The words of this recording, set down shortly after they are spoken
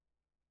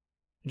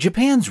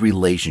Japan's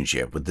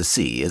relationship with the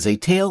sea is a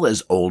tale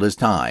as old as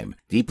time,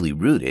 deeply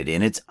rooted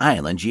in its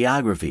island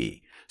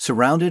geography.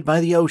 Surrounded by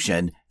the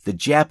ocean, the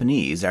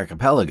Japanese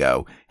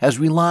archipelago has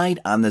relied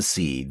on the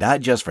sea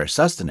not just for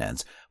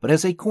sustenance, but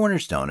as a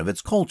cornerstone of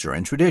its culture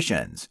and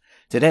traditions.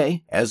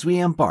 Today, as we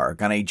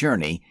embark on a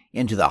journey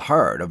into the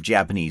heart of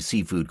Japanese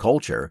seafood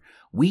culture,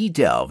 we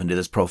delve into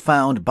this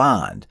profound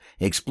bond,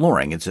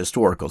 exploring its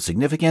historical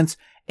significance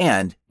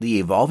and the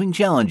evolving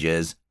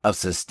challenges of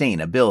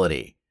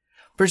sustainability.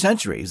 For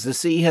centuries, the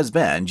sea has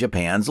been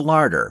Japan's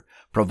larder,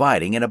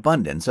 providing an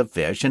abundance of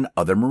fish and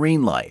other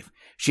marine life,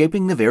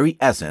 shaping the very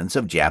essence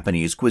of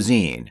Japanese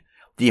cuisine.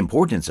 The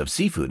importance of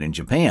seafood in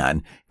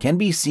Japan can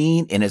be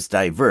seen in its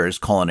diverse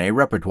culinary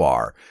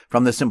repertoire,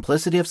 from the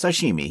simplicity of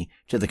sashimi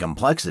to the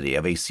complexity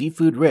of a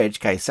seafood-rich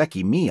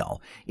kaiseki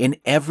meal. In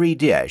every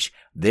dish,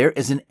 there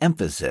is an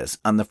emphasis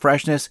on the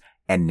freshness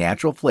and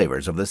natural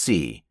flavors of the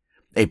sea,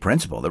 a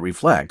principle that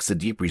reflects the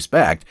deep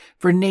respect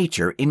for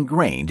nature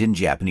ingrained in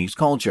Japanese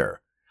culture.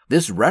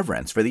 This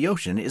reverence for the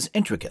ocean is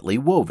intricately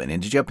woven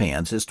into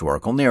Japan's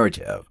historical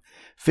narrative.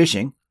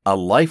 Fishing, a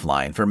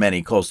lifeline for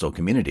many coastal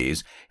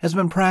communities, has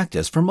been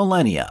practiced for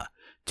millennia.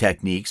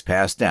 Techniques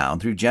passed down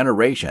through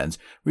generations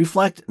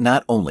reflect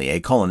not only a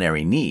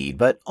culinary need,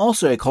 but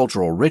also a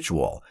cultural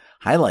ritual,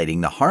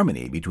 highlighting the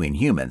harmony between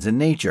humans and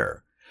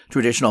nature.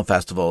 Traditional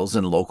festivals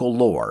and local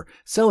lore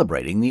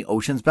celebrating the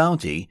ocean's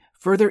bounty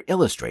further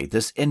illustrate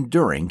this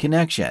enduring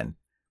connection.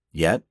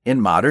 Yet, in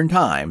modern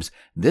times,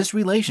 this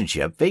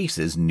relationship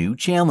faces new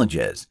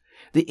challenges.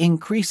 The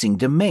increasing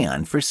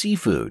demand for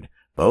seafood,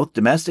 both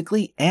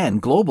domestically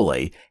and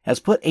globally, has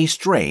put a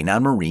strain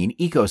on marine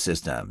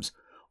ecosystems.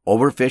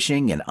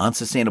 Overfishing and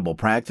unsustainable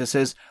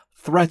practices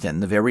threaten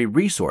the very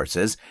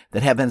resources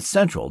that have been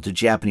central to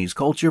Japanese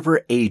culture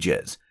for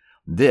ages.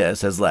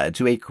 This has led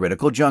to a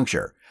critical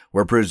juncture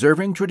where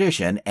preserving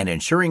tradition and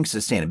ensuring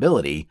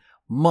sustainability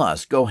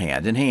must go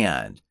hand in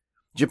hand.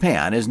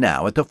 Japan is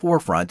now at the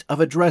forefront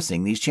of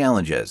addressing these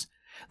challenges.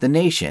 The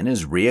nation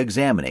is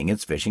re-examining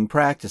its fishing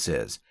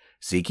practices,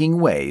 seeking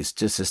ways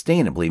to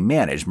sustainably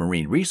manage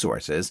marine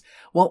resources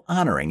while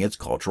honoring its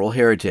cultural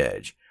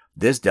heritage.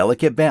 This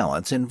delicate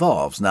balance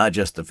involves not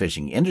just the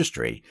fishing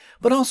industry,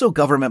 but also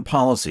government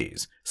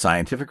policies,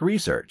 scientific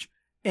research,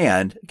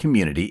 and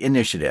community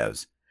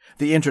initiatives.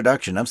 The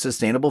introduction of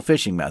sustainable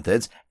fishing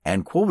methods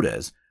and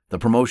quotas, the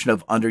promotion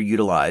of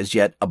underutilized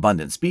yet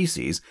abundant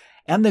species,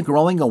 and the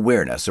growing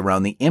awareness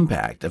around the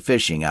impact of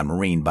fishing on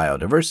marine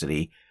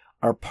biodiversity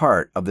are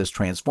part of this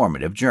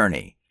transformative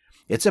journey.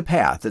 It's a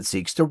path that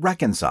seeks to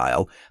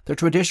reconcile the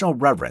traditional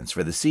reverence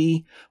for the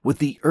sea with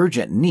the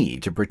urgent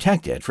need to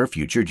protect it for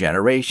future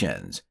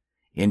generations.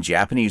 In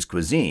Japanese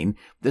cuisine,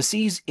 the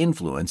sea's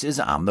influence is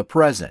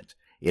omnipresent.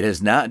 It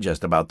is not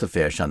just about the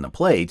fish on the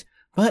plate,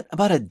 but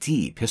about a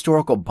deep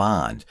historical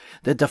bond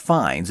that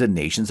defines a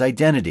nation's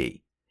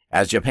identity.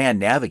 As Japan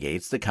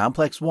navigates the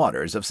complex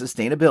waters of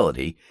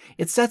sustainability,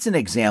 it sets an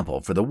example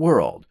for the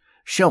world,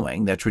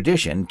 showing that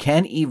tradition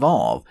can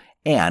evolve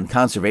and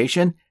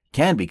conservation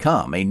can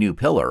become a new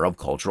pillar of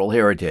cultural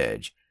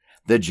heritage.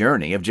 The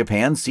journey of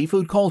Japan's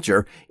seafood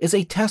culture is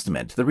a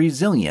testament to the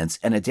resilience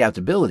and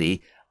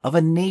adaptability of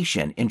a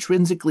nation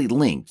intrinsically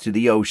linked to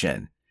the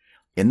ocean.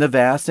 In the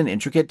vast and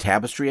intricate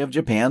tapestry of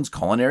Japan's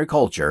culinary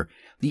culture,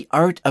 the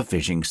art of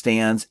fishing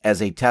stands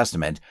as a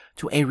testament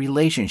to a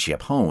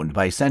relationship honed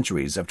by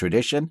centuries of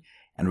tradition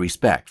and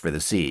respect for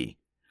the sea.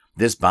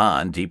 This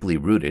bond, deeply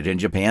rooted in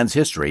Japan's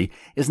history,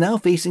 is now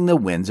facing the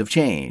winds of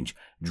change,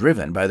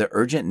 driven by the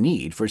urgent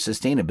need for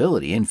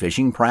sustainability in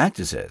fishing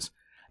practices.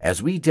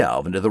 As we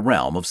delve into the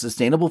realm of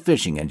sustainable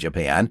fishing in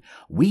Japan,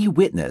 we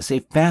witness a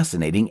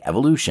fascinating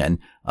evolution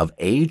of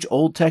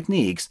age-old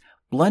techniques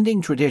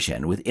blending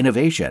tradition with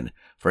innovation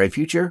for a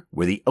future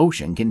where the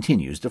ocean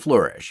continues to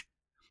flourish.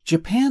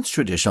 Japan's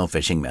traditional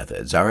fishing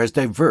methods are as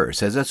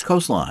diverse as its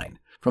coastline.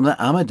 From the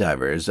Ama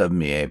divers of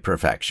Mie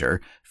Prefecture,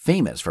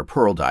 famous for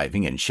pearl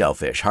diving and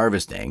shellfish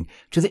harvesting,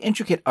 to the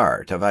intricate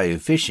art of ayu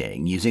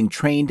fishing using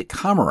trained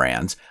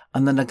cormorants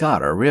on the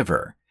Nagara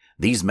River.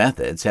 These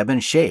methods have been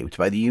shaped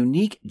by the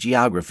unique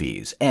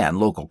geographies and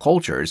local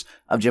cultures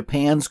of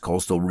Japan's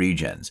coastal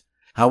regions.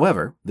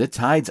 However, the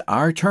tides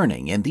are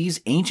turning and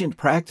these ancient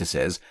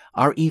practices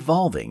are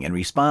evolving in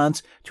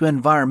response to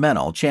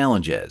environmental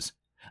challenges.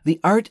 The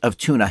art of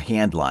tuna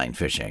handline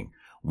fishing,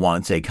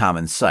 once a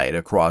common sight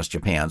across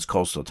Japan's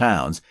coastal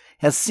towns,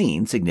 has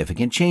seen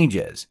significant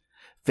changes.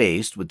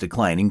 Faced with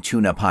declining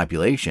tuna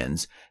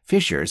populations,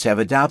 fishers have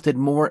adopted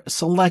more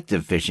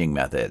selective fishing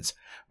methods,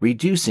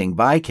 reducing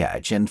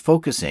bycatch and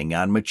focusing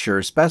on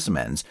mature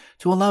specimens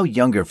to allow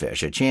younger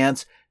fish a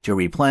chance to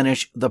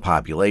replenish the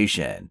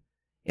population.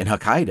 In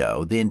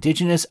Hokkaido, the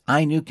indigenous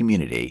Ainu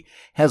community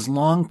has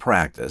long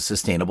practiced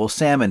sustainable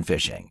salmon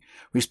fishing,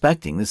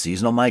 respecting the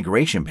seasonal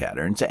migration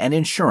patterns and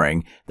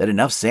ensuring that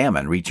enough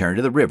salmon return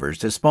to the rivers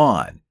to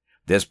spawn.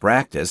 This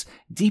practice,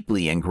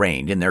 deeply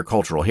ingrained in their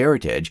cultural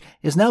heritage,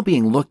 is now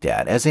being looked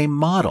at as a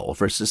model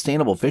for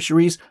sustainable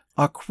fisheries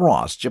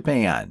across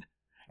Japan.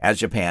 As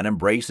Japan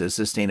embraces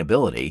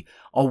sustainability,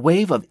 a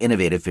wave of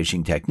innovative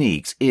fishing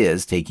techniques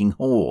is taking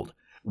hold.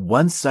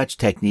 One such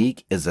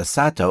technique is the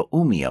Sato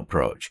Umi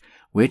approach,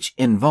 which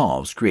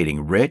involves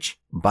creating rich,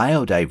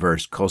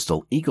 biodiverse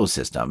coastal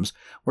ecosystems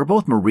where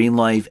both marine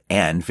life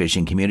and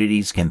fishing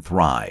communities can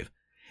thrive.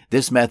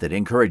 This method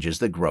encourages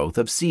the growth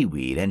of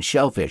seaweed and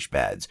shellfish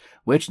beds,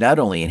 which not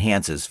only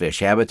enhances fish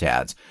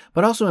habitats,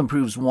 but also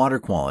improves water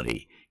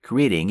quality,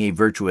 creating a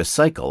virtuous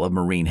cycle of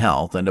marine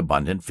health and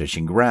abundant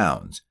fishing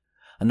grounds.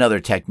 Another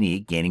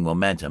technique gaining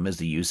momentum is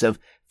the use of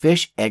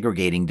fish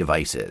aggregating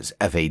devices,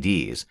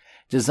 FADs,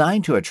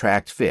 designed to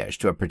attract fish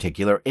to a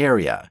particular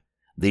area.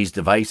 These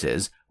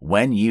devices,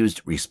 when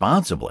used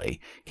responsibly,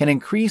 can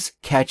increase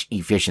catch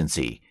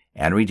efficiency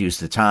and reduce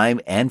the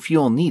time and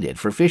fuel needed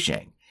for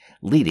fishing,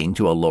 leading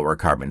to a lower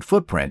carbon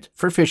footprint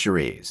for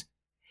fisheries.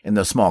 In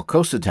the small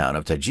coastal town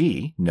of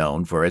Taiji,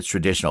 known for its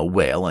traditional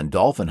whale and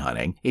dolphin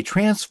hunting, a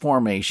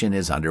transformation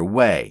is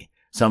underway.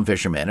 Some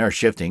fishermen are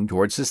shifting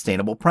towards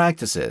sustainable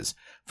practices,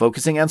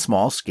 focusing on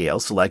small-scale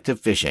selective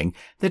fishing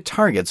that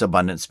targets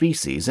abundant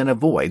species and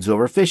avoids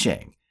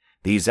overfishing.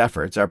 These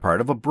efforts are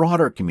part of a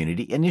broader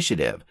community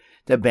initiative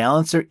to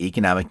balance their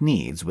economic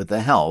needs with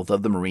the health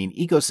of the marine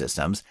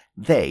ecosystems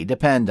they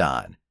depend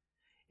on.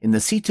 In the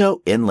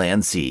Seto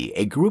Inland Sea,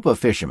 a group of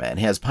fishermen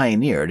has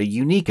pioneered a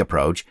unique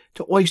approach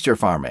to oyster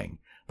farming.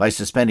 By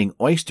suspending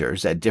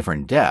oysters at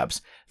different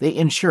depths, they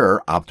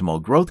ensure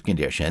optimal growth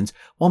conditions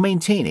while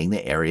maintaining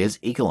the area's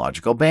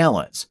ecological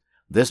balance.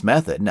 This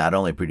method not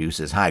only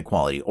produces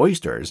high-quality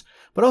oysters,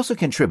 but also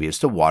contributes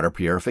to water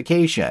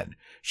purification,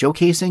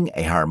 showcasing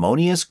a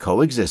harmonious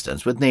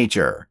coexistence with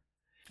nature.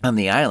 On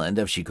the island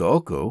of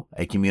Shikoku,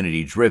 a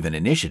community-driven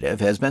initiative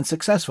has been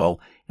successful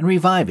in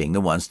reviving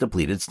the once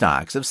depleted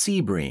stocks of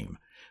sea bream.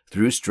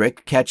 Through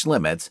strict catch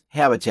limits,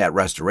 habitat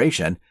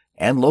restoration,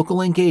 and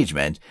local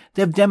engagement,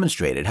 they have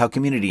demonstrated how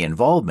community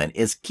involvement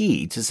is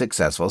key to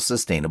successful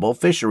sustainable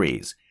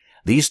fisheries.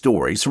 These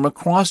stories from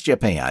across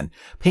Japan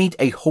paint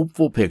a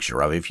hopeful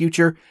picture of a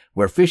future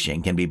where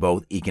fishing can be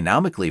both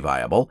economically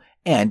viable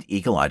and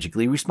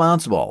ecologically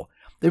responsible.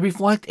 They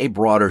reflect a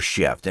broader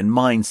shift in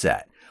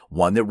mindset,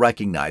 one that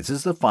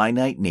recognizes the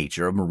finite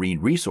nature of marine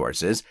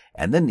resources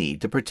and the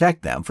need to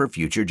protect them for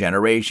future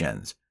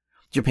generations.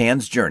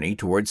 Japan's journey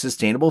towards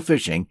sustainable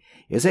fishing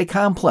is a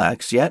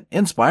complex yet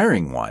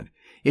inspiring one.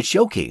 It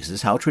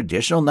showcases how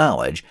traditional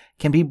knowledge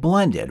can be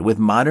blended with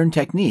modern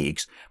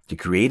techniques to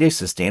create a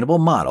sustainable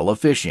model of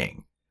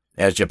fishing.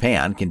 As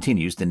Japan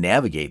continues to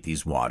navigate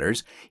these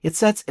waters, it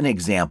sets an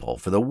example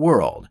for the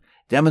world,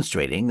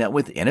 demonstrating that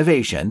with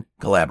innovation,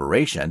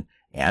 collaboration,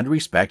 and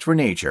respect for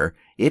nature,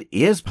 it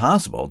is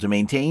possible to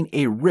maintain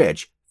a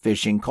rich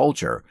fishing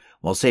culture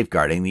while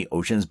safeguarding the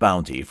ocean's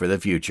bounty for the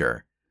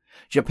future.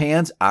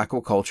 Japan's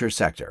aquaculture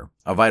sector,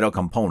 a vital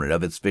component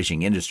of its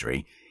fishing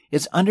industry,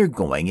 is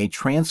undergoing a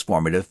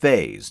transformative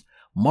phase,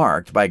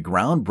 marked by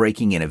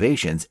groundbreaking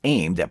innovations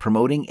aimed at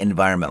promoting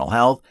environmental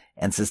health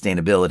and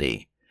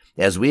sustainability.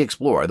 As we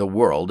explore the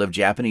world of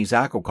Japanese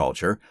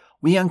aquaculture,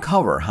 we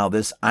uncover how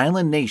this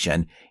island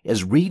nation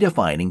is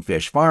redefining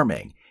fish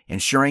farming,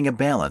 ensuring a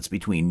balance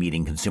between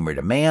meeting consumer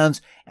demands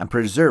and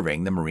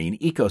preserving the marine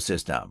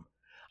ecosystem.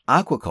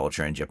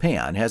 Aquaculture in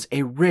Japan has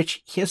a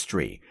rich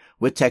history,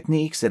 with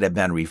techniques that have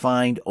been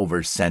refined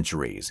over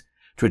centuries.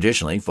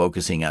 Traditionally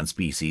focusing on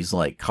species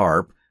like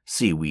carp,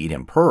 seaweed,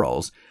 and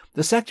pearls,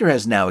 the sector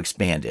has now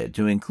expanded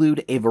to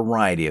include a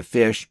variety of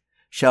fish,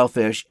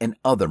 shellfish, and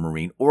other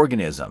marine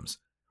organisms.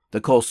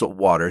 The coastal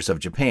waters of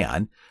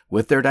Japan,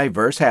 with their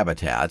diverse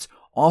habitats,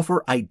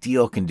 offer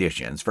ideal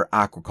conditions for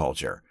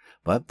aquaculture,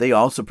 but they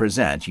also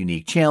present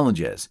unique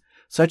challenges,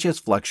 such as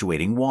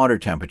fluctuating water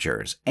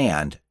temperatures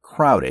and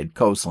crowded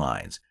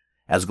coastlines.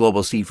 As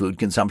global seafood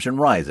consumption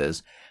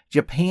rises,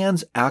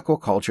 Japan's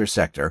aquaculture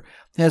sector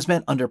has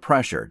been under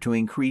pressure to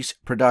increase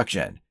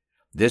production.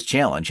 This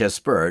challenge has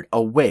spurred a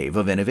wave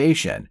of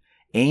innovation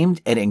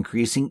aimed at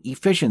increasing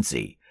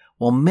efficiency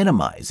while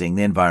minimizing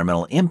the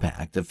environmental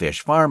impact of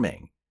fish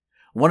farming.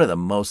 One of the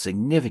most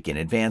significant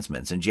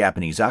advancements in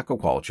Japanese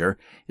aquaculture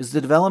is the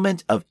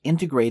development of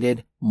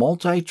integrated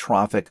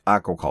multi-trophic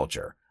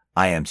aquaculture,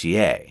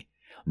 IMTA.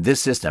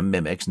 This system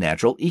mimics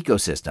natural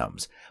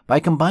ecosystems by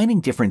combining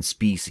different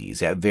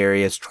species at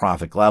various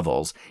trophic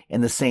levels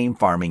in the same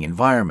farming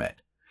environment.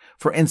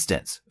 For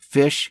instance,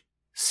 fish,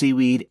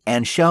 seaweed,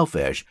 and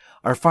shellfish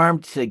are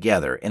farmed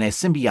together in a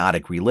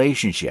symbiotic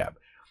relationship.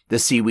 The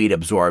seaweed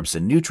absorbs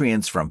the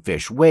nutrients from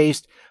fish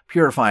waste,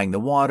 purifying the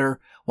water,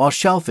 while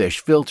shellfish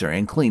filter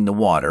and clean the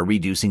water,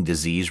 reducing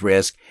disease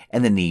risk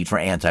and the need for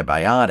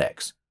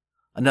antibiotics.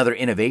 Another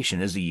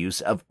innovation is the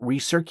use of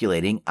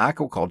recirculating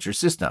aquaculture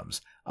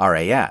systems,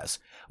 RAS,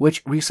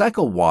 which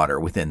recycle water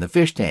within the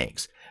fish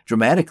tanks,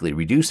 dramatically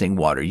reducing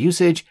water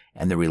usage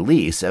and the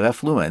release of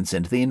effluents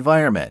into the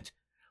environment.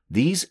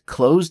 These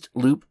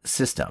closed-loop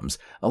systems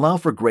allow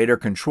for greater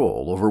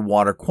control over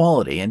water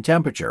quality and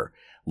temperature,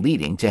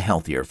 leading to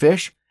healthier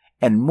fish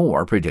and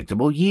more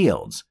predictable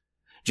yields.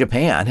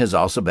 Japan has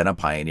also been a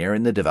pioneer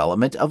in the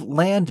development of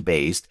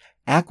land-based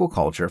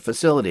aquaculture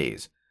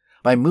facilities.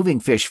 By moving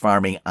fish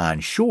farming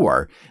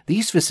onshore,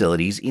 these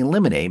facilities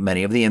eliminate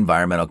many of the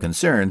environmental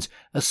concerns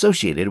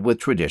associated with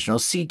traditional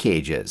sea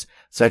cages,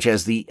 such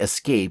as the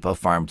escape of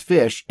farmed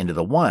fish into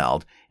the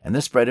wild and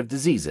the spread of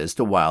diseases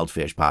to wild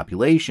fish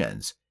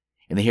populations.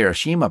 In the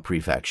Hiroshima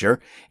prefecture,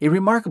 a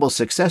remarkable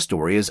success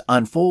story is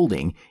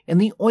unfolding in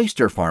the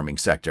oyster farming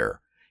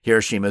sector.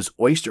 Hiroshima's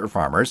oyster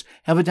farmers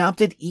have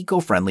adopted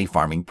eco-friendly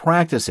farming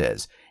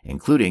practices,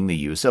 including the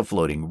use of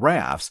floating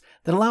rafts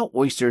that allow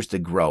oysters to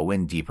grow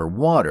in deeper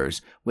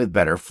waters with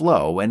better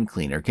flow and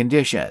cleaner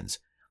conditions.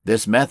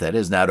 This method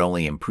has not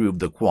only improved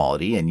the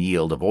quality and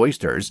yield of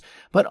oysters,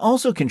 but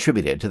also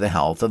contributed to the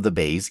health of the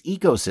bay's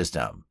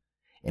ecosystem.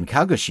 In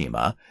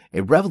Kagoshima,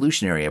 a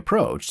revolutionary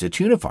approach to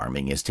tuna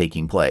farming is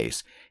taking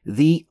place.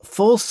 The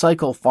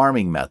full-cycle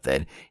farming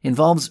method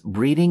involves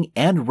breeding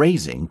and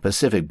raising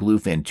Pacific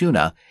bluefin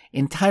tuna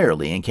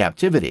entirely in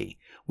captivity,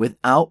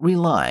 without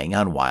relying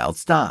on wild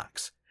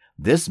stocks.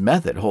 This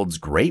method holds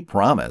great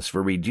promise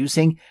for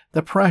reducing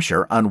the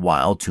pressure on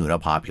wild tuna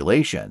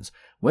populations,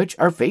 which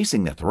are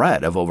facing the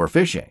threat of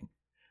overfishing.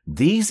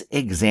 These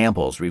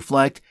examples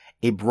reflect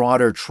a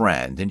broader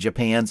trend in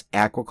Japan's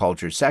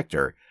aquaculture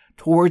sector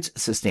towards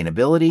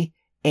sustainability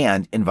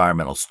and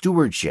environmental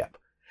stewardship.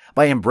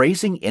 By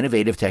embracing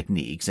innovative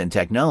techniques and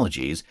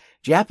technologies,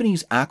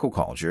 Japanese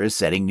aquaculture is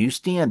setting new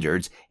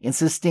standards in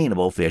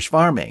sustainable fish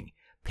farming,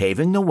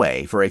 paving the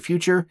way for a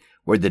future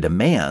where the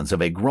demands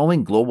of a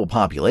growing global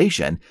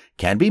population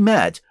can be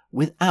met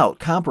without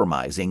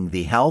compromising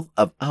the health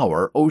of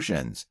our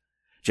oceans.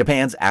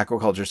 Japan's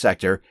aquaculture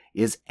sector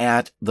is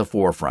at the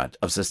forefront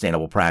of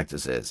sustainable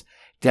practices,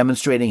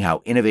 demonstrating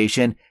how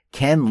innovation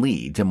can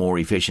lead to more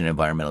efficient,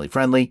 environmentally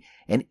friendly,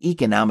 and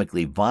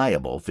economically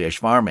viable fish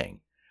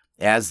farming.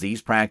 As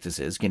these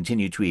practices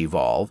continue to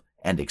evolve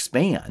and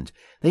expand,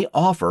 they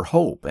offer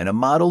hope and a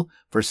model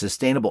for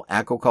sustainable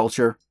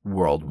aquaculture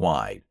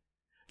worldwide.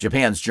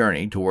 Japan's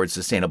journey towards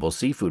sustainable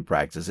seafood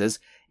practices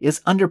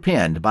is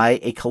underpinned by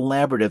a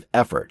collaborative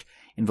effort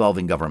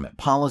involving government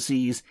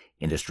policies,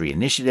 industry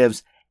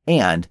initiatives,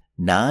 and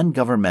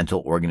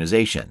non-governmental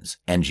organizations,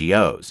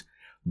 NGOs.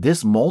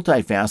 This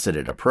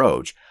multifaceted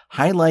approach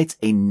highlights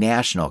a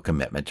national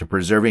commitment to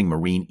preserving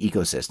marine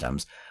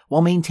ecosystems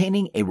while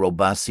maintaining a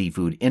robust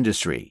seafood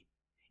industry.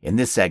 In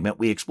this segment,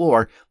 we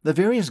explore the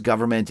various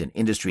government and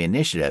industry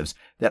initiatives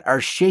that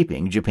are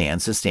shaping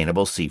Japan's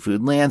sustainable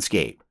seafood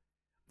landscape.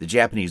 The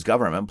Japanese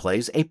government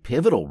plays a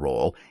pivotal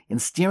role in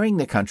steering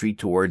the country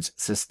towards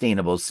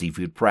sustainable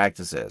seafood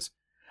practices.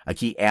 A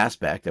key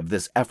aspect of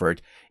this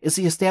effort is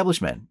the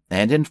establishment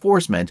and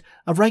enforcement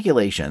of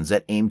regulations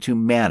that aim to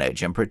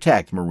manage and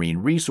protect marine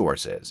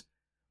resources.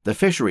 The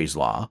Fisheries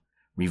Law,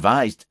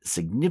 revised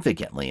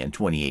significantly in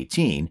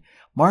 2018,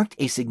 marked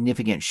a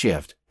significant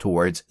shift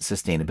towards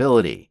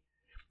sustainability.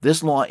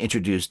 This law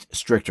introduced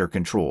stricter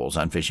controls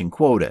on fishing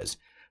quotas,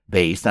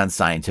 based on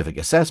scientific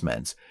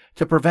assessments,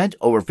 to prevent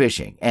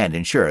overfishing and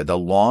ensure the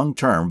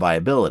long-term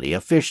viability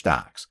of fish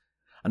stocks.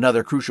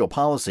 Another crucial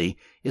policy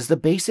is the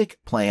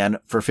Basic Plan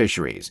for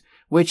Fisheries,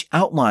 which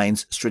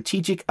outlines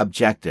strategic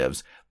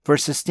objectives for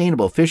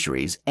sustainable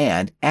fisheries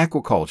and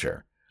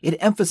aquaculture. It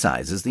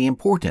emphasizes the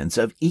importance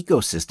of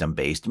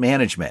ecosystem-based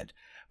management,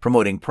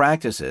 promoting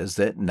practices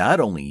that not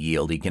only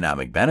yield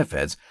economic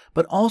benefits,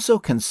 but also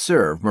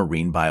conserve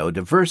marine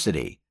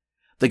biodiversity.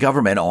 The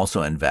government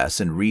also invests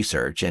in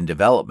research and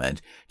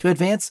development to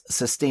advance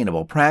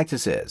sustainable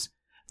practices.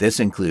 This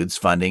includes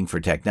funding for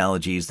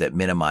technologies that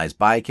minimize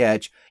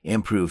bycatch,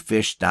 improve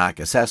fish stock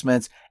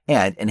assessments,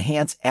 and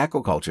enhance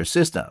aquaculture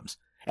systems.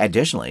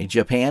 Additionally,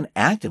 Japan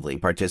actively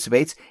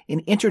participates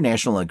in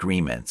international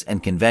agreements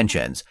and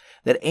conventions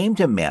that aim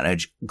to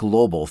manage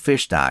global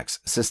fish stocks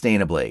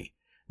sustainably.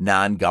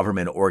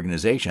 Non-government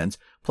organizations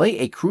play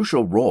a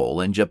crucial role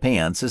in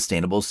Japan's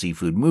sustainable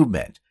seafood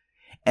movement.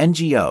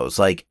 NGOs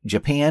like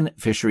Japan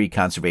Fishery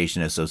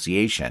Conservation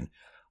Association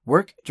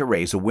work to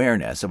raise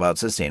awareness about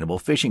sustainable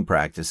fishing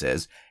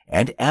practices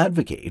and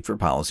advocate for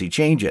policy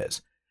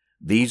changes.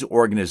 These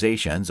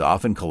organizations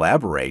often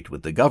collaborate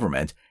with the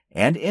government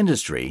and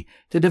industry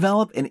to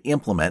develop and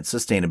implement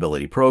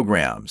sustainability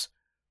programs.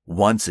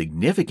 One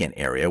significant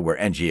area where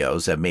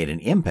NGOs have made an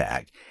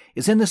impact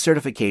is in the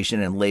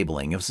certification and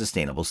labeling of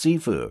sustainable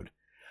seafood.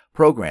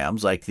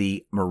 Programs like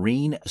the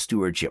Marine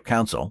Stewardship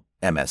Council,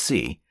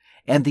 MSC,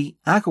 and the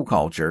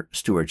Aquaculture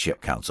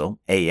Stewardship Council,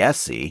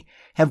 ASC,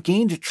 have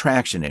gained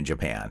traction in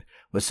Japan,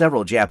 with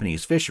several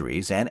Japanese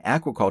fisheries and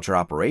aquaculture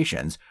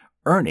operations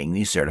earning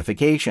these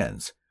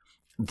certifications.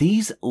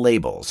 These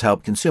labels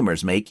help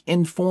consumers make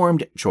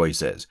informed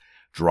choices,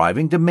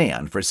 driving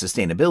demand for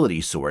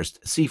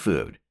sustainability-sourced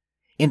seafood.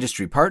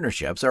 Industry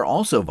partnerships are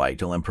also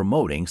vital in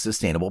promoting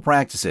sustainable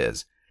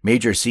practices.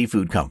 Major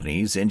seafood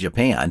companies in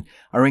Japan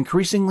are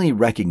increasingly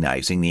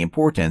recognizing the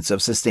importance of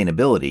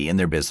sustainability in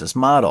their business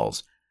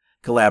models.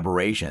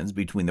 Collaborations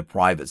between the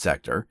private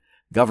sector,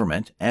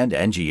 government, and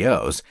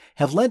NGOs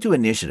have led to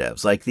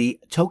initiatives like the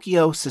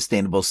Tokyo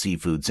Sustainable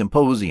Seafood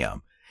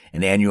Symposium,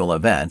 an annual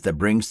event that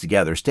brings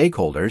together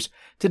stakeholders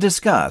to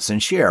discuss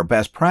and share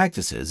best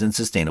practices in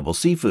sustainable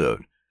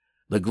seafood.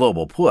 The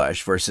global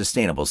push for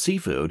sustainable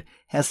seafood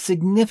has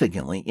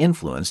significantly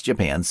influenced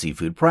Japan's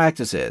seafood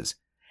practices.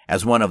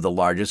 As one of the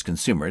largest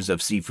consumers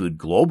of seafood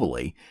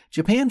globally,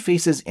 Japan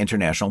faces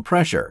international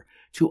pressure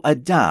to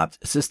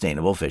adopt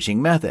sustainable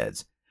fishing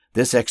methods.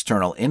 This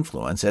external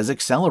influence has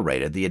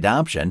accelerated the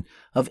adoption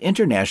of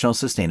international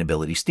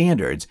sustainability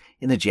standards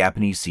in the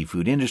Japanese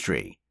seafood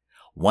industry.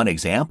 One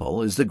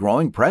example is the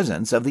growing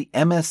presence of the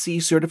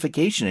MSC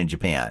certification in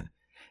Japan.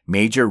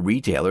 Major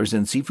retailers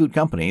and seafood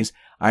companies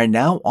are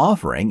now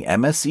offering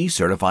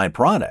MSC-certified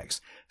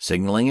products,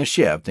 signaling a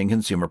shift in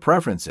consumer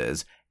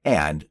preferences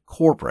and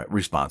corporate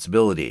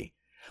responsibility.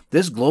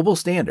 This global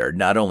standard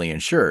not only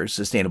ensures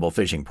sustainable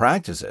fishing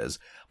practices,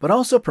 but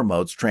also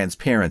promotes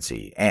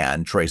transparency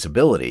and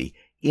traceability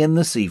in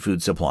the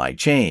seafood supply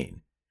chain.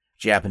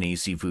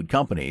 Japanese seafood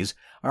companies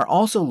are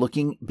also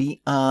looking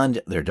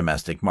beyond their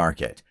domestic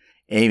market,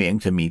 aiming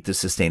to meet the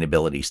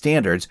sustainability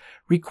standards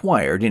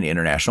required in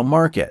international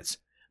markets.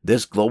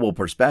 This global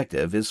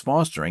perspective is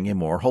fostering a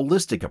more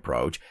holistic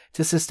approach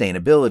to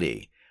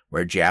sustainability,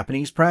 where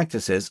Japanese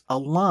practices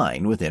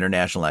align with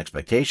international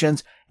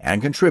expectations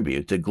and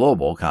contribute to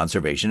global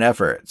conservation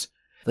efforts.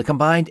 The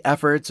combined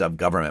efforts of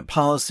government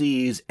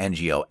policies,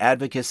 NGO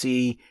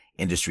advocacy,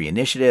 industry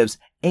initiatives,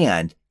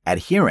 and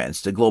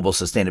adherence to global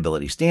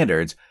sustainability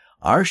standards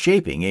are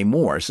shaping a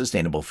more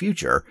sustainable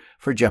future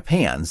for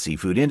Japan's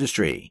seafood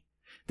industry.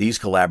 These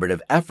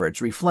collaborative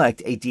efforts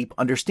reflect a deep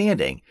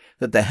understanding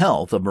that the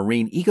health of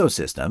marine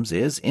ecosystems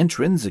is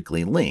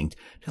intrinsically linked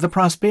to the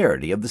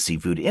prosperity of the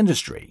seafood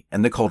industry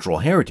and the cultural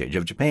heritage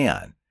of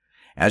Japan.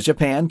 As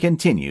Japan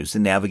continues to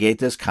navigate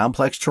this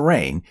complex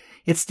terrain,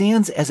 it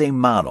stands as a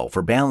model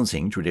for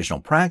balancing traditional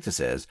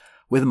practices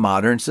with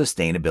modern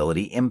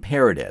sustainability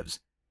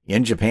imperatives.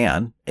 In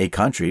Japan, a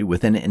country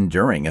with an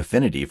enduring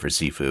affinity for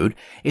seafood,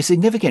 a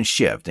significant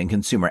shift in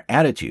consumer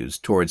attitudes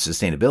towards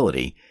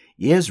sustainability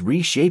is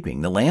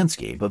reshaping the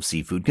landscape of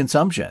seafood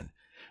consumption.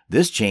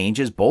 This change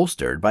is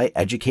bolstered by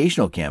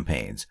educational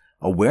campaigns,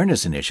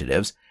 awareness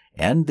initiatives,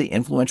 and the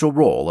influential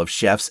role of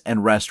chefs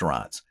and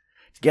restaurants.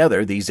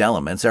 Together, these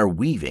elements are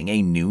weaving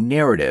a new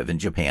narrative in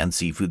Japan's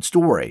seafood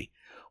story,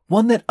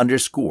 one that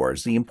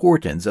underscores the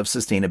importance of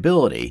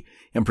sustainability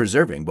in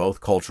preserving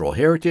both cultural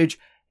heritage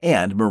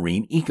and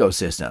marine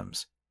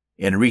ecosystems.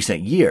 In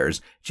recent years,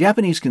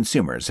 Japanese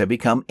consumers have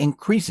become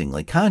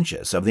increasingly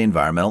conscious of the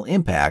environmental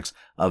impacts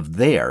of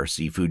their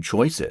seafood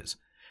choices.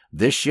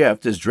 This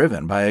shift is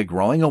driven by a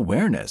growing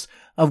awareness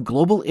of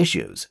global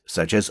issues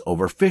such as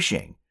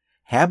overfishing,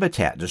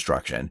 habitat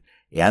destruction,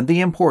 and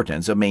the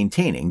importance of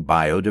maintaining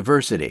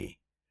biodiversity.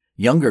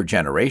 Younger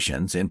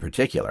generations, in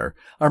particular,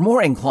 are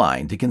more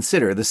inclined to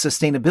consider the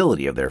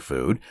sustainability of their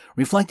food,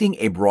 reflecting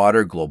a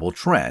broader global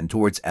trend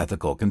towards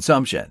ethical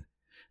consumption.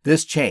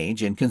 This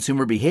change in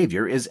consumer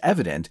behavior is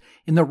evident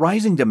in the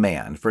rising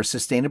demand for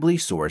sustainably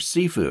sourced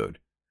seafood.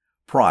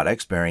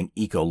 Products bearing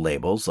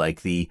eco-labels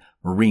like the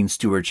Marine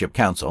Stewardship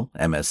Council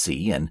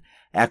 (MSC) and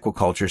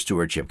Aquaculture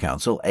Stewardship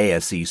Council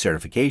 (ASC)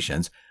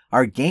 certifications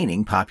are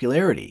gaining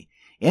popularity,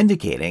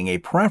 indicating a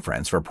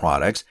preference for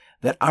products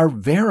that are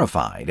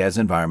verified as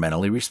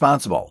environmentally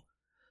responsible.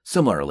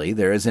 Similarly,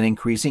 there is an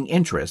increasing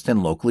interest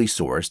in locally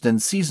sourced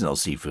and seasonal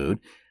seafood,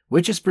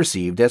 which is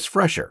perceived as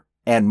fresher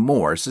and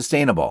more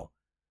sustainable.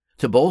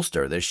 To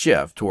bolster the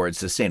shift towards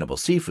sustainable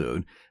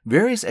seafood,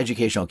 various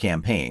educational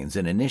campaigns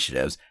and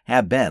initiatives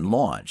have been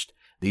launched.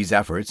 These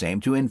efforts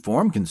aim to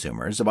inform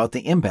consumers about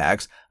the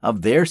impacts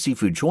of their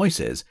seafood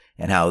choices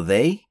and how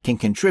they can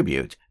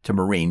contribute to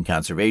marine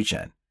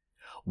conservation.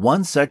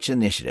 One such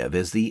initiative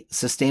is the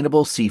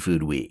Sustainable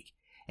Seafood Week,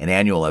 an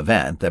annual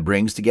event that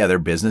brings together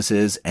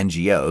businesses,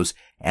 NGOs,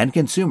 and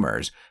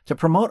consumers to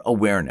promote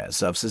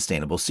awareness of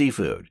sustainable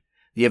seafood.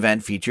 The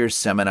event features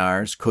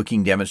seminars,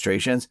 cooking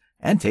demonstrations,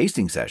 and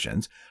tasting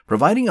sessions,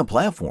 providing a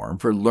platform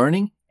for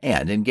learning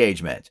and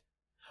engagement.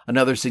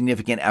 Another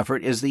significant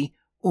effort is the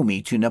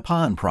Umi to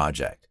Nippon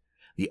project,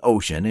 the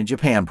Ocean in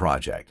Japan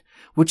project,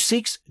 which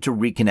seeks to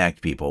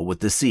reconnect people with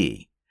the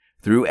sea.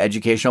 Through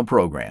educational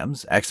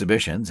programs,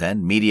 exhibitions,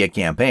 and media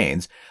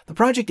campaigns, the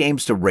project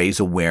aims to raise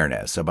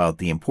awareness about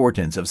the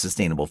importance of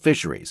sustainable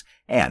fisheries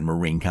and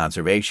marine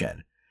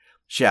conservation.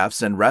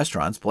 Chefs and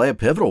restaurants play a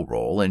pivotal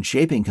role in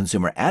shaping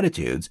consumer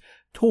attitudes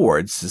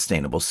towards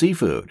sustainable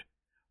seafood.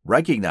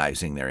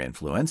 Recognizing their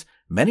influence,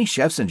 many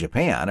chefs in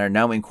Japan are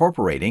now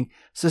incorporating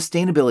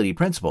sustainability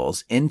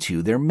principles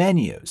into their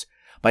menus.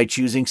 By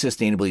choosing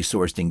sustainably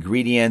sourced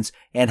ingredients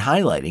and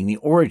highlighting the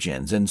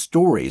origins and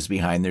stories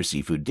behind their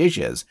seafood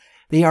dishes,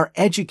 they are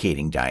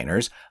educating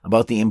diners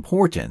about the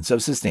importance of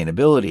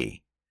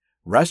sustainability.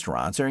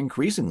 Restaurants are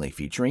increasingly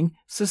featuring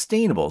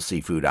sustainable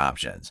seafood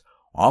options,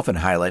 often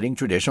highlighting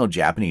traditional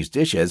Japanese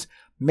dishes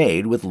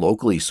made with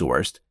locally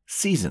sourced,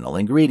 seasonal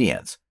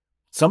ingredients.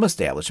 Some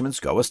establishments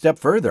go a step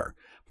further,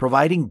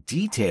 providing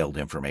detailed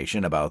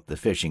information about the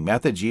fishing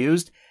methods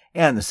used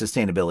and the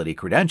sustainability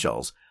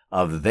credentials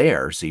of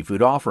their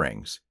seafood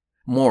offerings.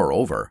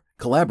 Moreover,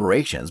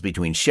 collaborations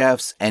between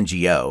chefs,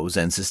 NGOs,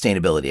 and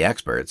sustainability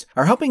experts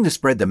are helping to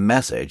spread the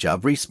message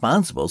of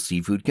responsible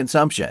seafood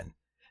consumption.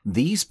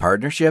 These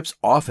partnerships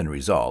often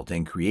result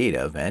in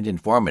creative and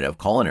informative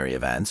culinary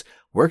events,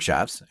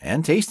 workshops,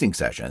 and tasting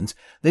sessions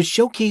that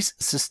showcase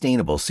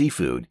sustainable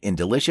seafood in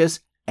delicious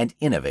and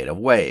innovative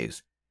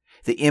ways.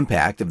 The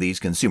impact of these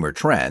consumer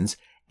trends,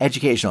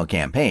 educational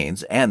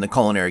campaigns, and the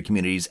culinary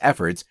community's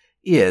efforts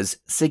is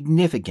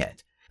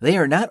significant. They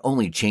are not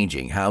only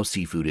changing how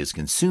seafood is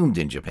consumed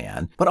in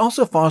Japan, but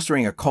also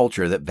fostering a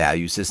culture that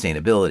values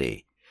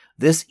sustainability.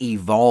 This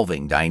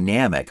evolving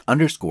dynamic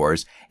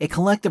underscores a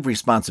collective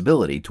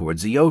responsibility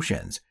towards the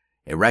oceans,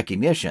 a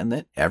recognition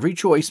that every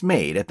choice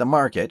made at the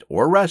market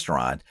or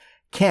restaurant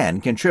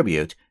can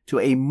contribute to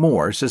a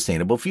more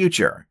sustainable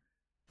future.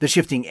 The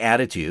shifting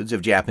attitudes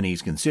of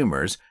Japanese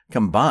consumers,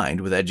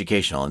 combined with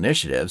educational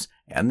initiatives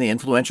and the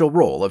influential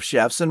role of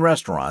chefs and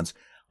restaurants,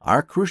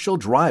 are crucial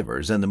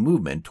drivers in the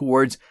movement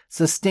towards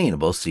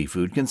sustainable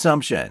seafood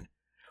consumption.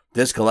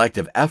 This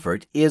collective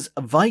effort is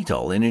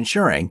vital in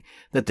ensuring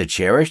that the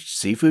cherished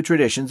seafood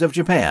traditions of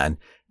Japan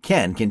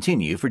can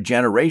continue for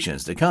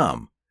generations to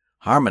come,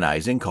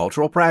 harmonizing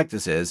cultural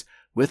practices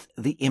with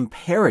the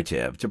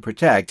imperative to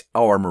protect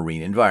our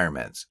marine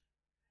environments.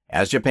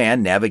 As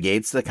Japan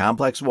navigates the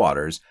complex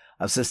waters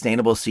of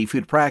sustainable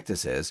seafood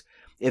practices,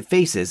 it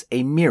faces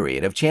a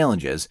myriad of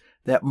challenges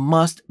that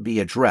must be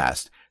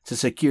addressed to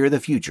secure the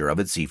future of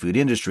its seafood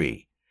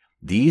industry.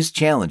 These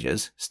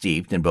challenges,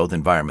 steeped in both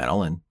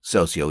environmental and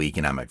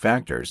socio-economic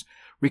factors,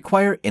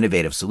 require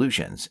innovative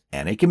solutions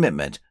and a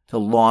commitment to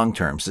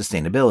long-term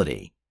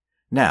sustainability.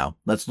 Now,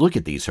 let's look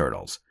at these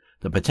hurdles,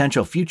 the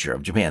potential future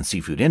of Japan's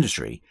seafood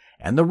industry,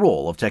 and the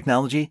role of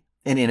technology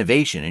and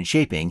innovation in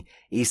shaping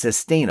a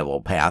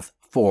sustainable path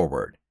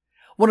forward.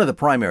 One of the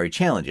primary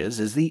challenges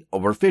is the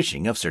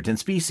overfishing of certain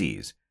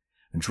species.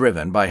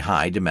 Driven by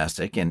high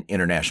domestic and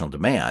international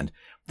demand,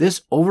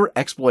 this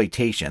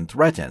overexploitation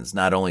threatens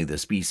not only the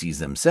species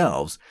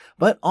themselves,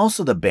 but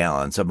also the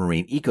balance of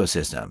marine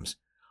ecosystems.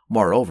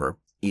 Moreover,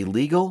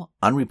 illegal,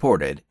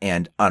 unreported,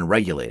 and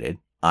unregulated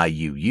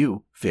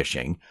IUU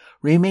fishing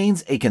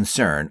remains a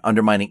concern,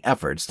 undermining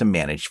efforts to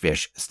manage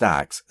fish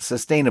stocks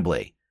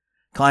sustainably.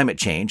 Climate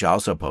change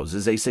also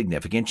poses a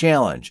significant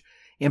challenge,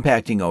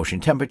 impacting ocean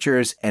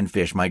temperatures and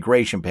fish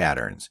migration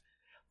patterns.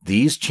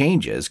 These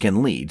changes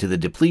can lead to the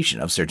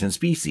depletion of certain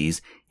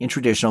species in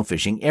traditional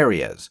fishing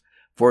areas,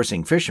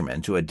 forcing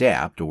fishermen to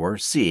adapt or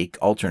seek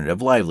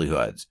alternative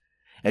livelihoods.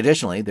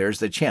 Additionally, there's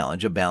the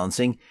challenge of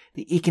balancing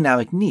the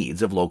economic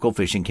needs of local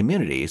fishing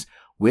communities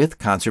with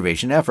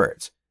conservation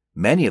efforts.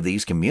 Many of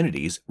these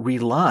communities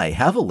rely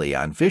heavily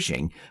on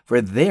fishing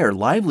for their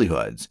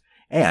livelihoods,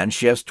 and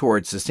shifts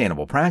towards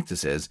sustainable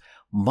practices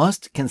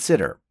must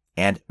consider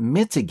and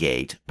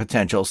mitigate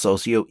potential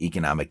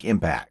socioeconomic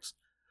impacts.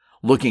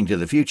 Looking to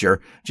the future,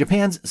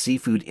 Japan's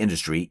seafood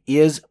industry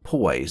is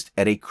poised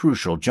at a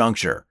crucial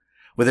juncture.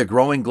 With a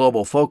growing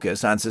global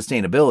focus on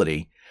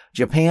sustainability,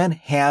 Japan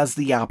has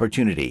the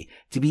opportunity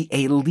to be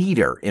a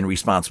leader in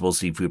responsible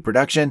seafood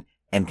production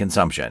and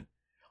consumption.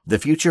 The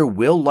future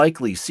will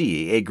likely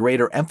see a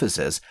greater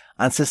emphasis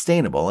on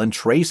sustainable and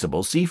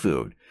traceable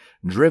seafood,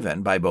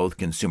 driven by both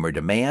consumer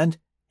demand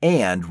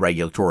and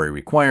regulatory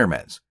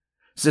requirements.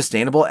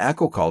 Sustainable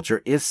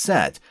aquaculture is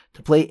set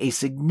to play a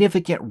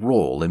significant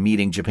role in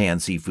meeting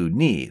Japan's seafood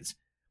needs.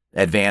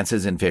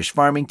 Advances in fish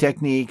farming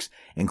techniques,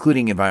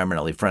 including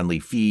environmentally friendly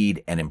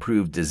feed and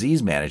improved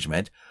disease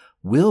management,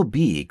 will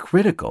be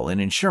critical in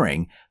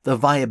ensuring the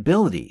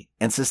viability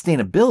and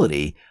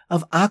sustainability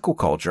of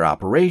aquaculture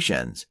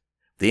operations.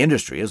 The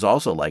industry is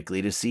also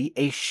likely to see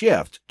a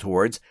shift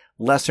towards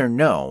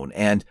lesser-known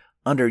and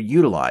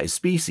underutilized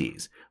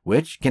species,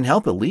 which can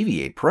help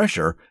alleviate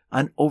pressure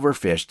on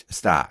overfished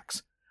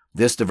stocks.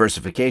 This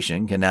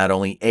diversification can not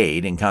only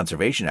aid in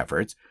conservation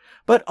efforts,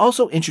 but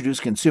also introduce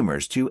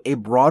consumers to a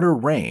broader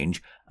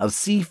range of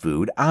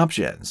seafood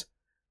options.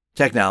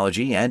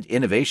 Technology and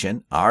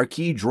innovation are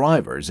key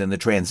drivers in the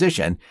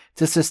transition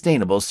to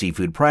sustainable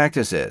seafood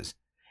practices.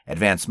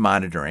 Advanced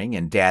monitoring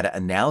and data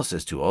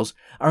analysis tools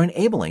are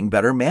enabling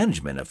better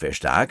management of fish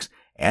stocks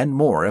and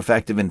more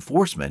effective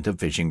enforcement of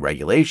fishing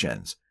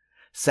regulations.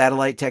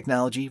 Satellite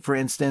technology, for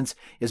instance,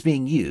 is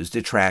being used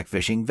to track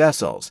fishing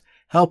vessels,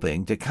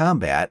 helping to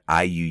combat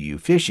IUU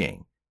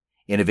fishing.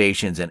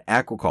 Innovations in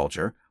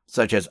aquaculture,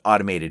 such as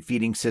automated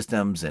feeding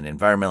systems and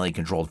environmentally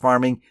controlled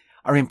farming,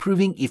 are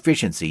improving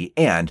efficiency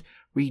and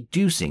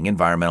reducing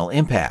environmental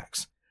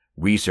impacts.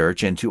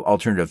 Research into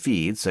alternative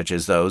feeds, such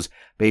as those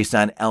based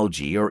on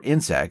algae or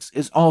insects,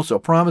 is also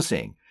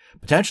promising,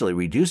 potentially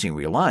reducing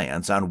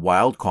reliance on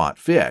wild-caught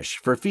fish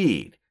for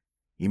feed.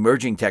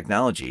 Emerging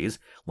technologies,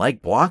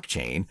 like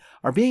blockchain,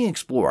 are being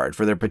explored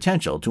for their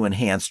potential to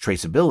enhance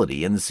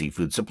traceability in the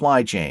seafood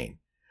supply chain.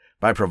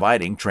 By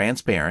providing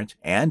transparent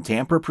and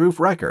tamper-proof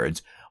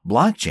records,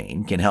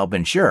 blockchain can help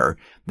ensure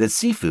that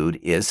seafood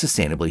is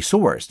sustainably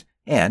sourced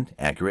and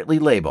accurately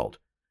labeled.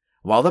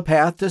 While the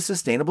path to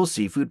sustainable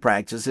seafood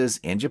practices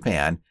in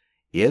Japan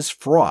is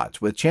fraught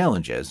with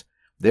challenges,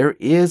 there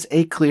is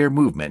a clear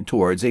movement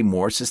towards a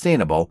more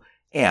sustainable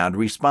and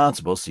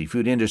responsible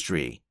seafood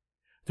industry.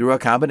 Through a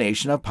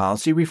combination of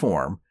policy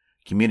reform,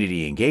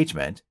 community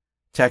engagement,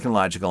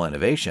 technological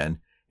innovation,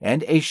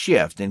 and a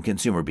shift in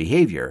consumer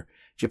behavior,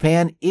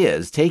 Japan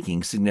is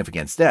taking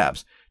significant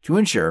steps to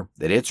ensure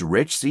that its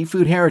rich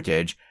seafood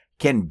heritage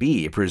can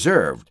be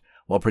preserved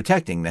while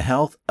protecting the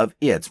health of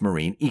its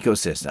marine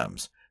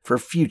ecosystems for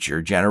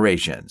future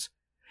generations.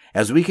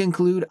 As we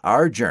conclude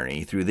our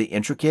journey through the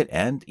intricate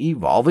and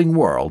evolving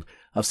world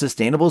of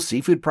sustainable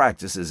seafood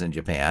practices in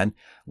Japan,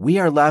 we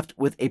are left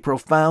with a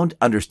profound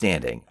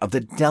understanding of the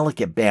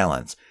delicate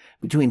balance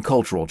between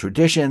cultural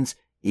traditions,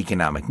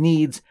 economic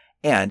needs,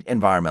 and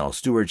environmental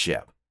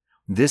stewardship.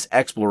 This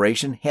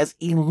exploration has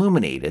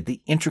illuminated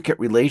the intricate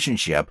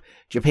relationship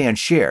Japan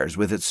shares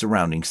with its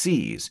surrounding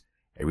seas,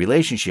 a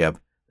relationship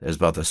that is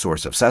both a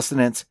source of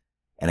sustenance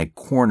and a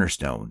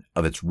cornerstone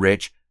of its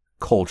rich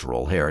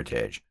cultural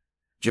heritage.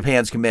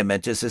 Japan's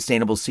commitment to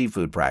sustainable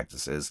seafood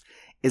practices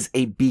is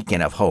a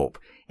beacon of hope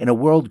in a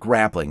world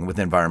grappling with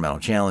environmental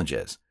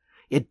challenges.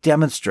 It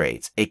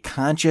demonstrates a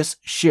conscious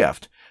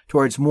shift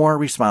towards more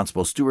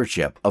responsible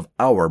stewardship of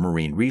our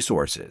marine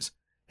resources,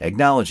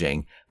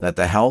 acknowledging that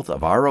the health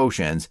of our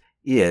oceans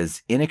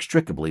is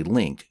inextricably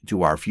linked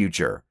to our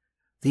future.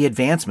 The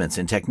advancements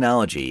in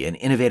technology and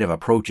innovative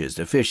approaches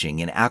to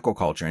fishing and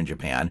aquaculture in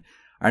Japan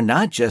are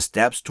not just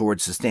steps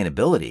towards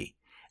sustainability.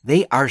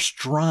 They are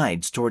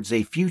strides towards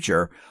a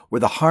future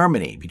where the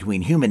harmony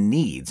between human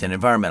needs and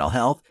environmental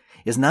health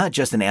is not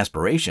just an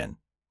aspiration,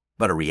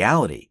 but a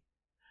reality.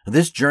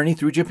 This journey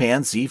through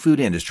Japan's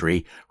seafood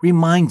industry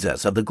reminds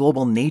us of the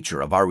global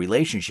nature of our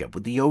relationship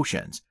with the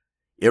oceans.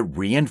 It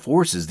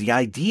reinforces the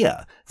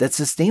idea that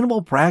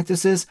sustainable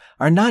practices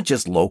are not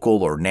just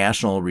local or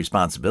national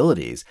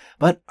responsibilities,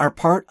 but are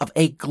part of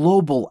a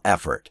global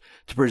effort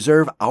to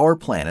preserve our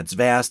planet's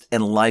vast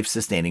and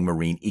life-sustaining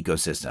marine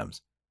ecosystems.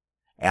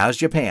 As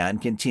Japan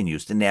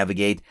continues to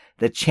navigate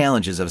the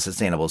challenges of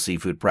sustainable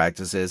seafood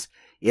practices,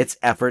 its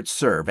efforts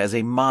serve as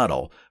a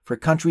model for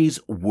countries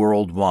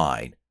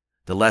worldwide.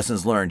 The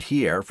lessons learned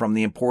here, from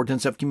the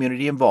importance of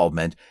community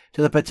involvement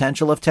to the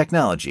potential of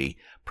technology,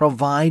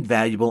 provide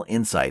valuable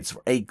insights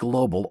for a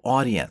global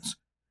audience.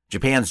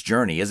 Japan's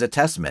journey is a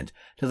testament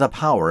to the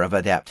power of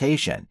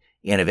adaptation,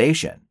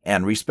 innovation,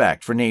 and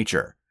respect for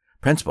nature,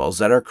 principles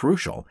that are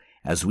crucial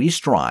as we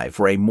strive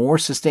for a more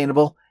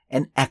sustainable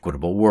and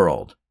equitable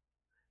world.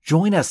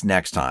 Join us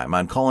next time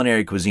on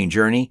Culinary Cuisine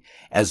Journey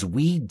as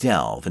we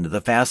delve into the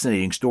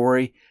fascinating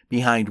story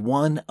behind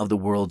one of the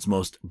world's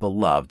most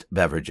beloved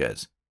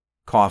beverages,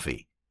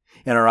 coffee.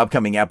 In our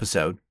upcoming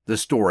episode, The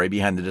Story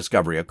Behind the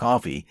Discovery of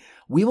Coffee,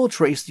 we will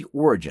trace the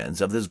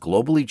origins of this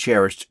globally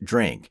cherished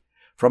drink,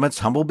 from its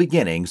humble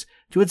beginnings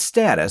to its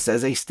status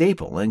as a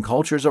staple in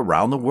cultures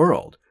around the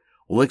world.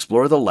 We'll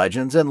explore the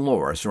legends and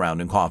lore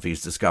surrounding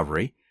coffee's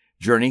discovery,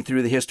 journey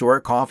through the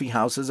historic coffee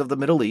houses of the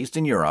Middle East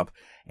and Europe,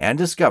 and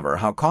discover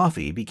how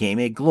coffee became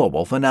a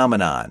global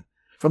phenomenon.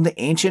 From the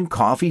ancient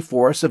coffee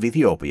forests of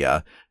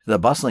Ethiopia to the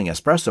bustling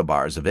espresso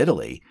bars of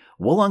Italy,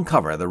 we'll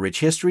uncover the rich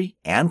history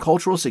and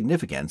cultural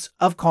significance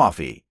of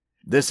coffee.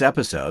 This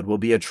episode will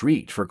be a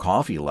treat for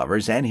coffee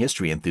lovers and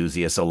history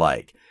enthusiasts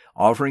alike,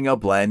 offering a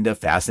blend of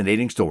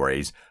fascinating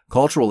stories,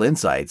 cultural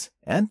insights,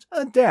 and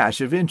a dash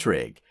of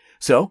intrigue.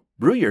 So,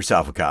 brew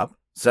yourself a cup,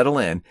 settle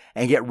in,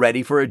 and get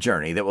ready for a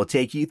journey that will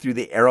take you through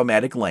the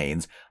aromatic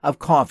lanes of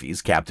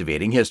coffee's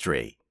captivating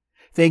history.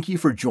 Thank you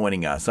for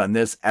joining us on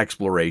this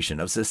exploration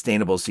of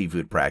sustainable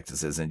seafood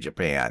practices in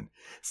Japan.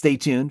 Stay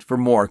tuned for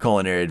more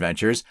culinary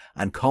adventures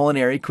on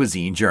Culinary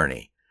Cuisine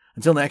Journey.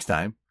 Until next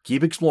time,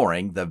 keep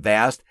exploring the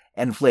vast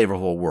and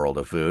flavorful world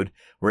of food,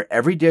 where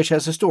every dish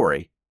has a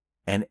story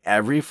and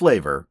every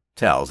flavor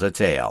tells a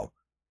tale.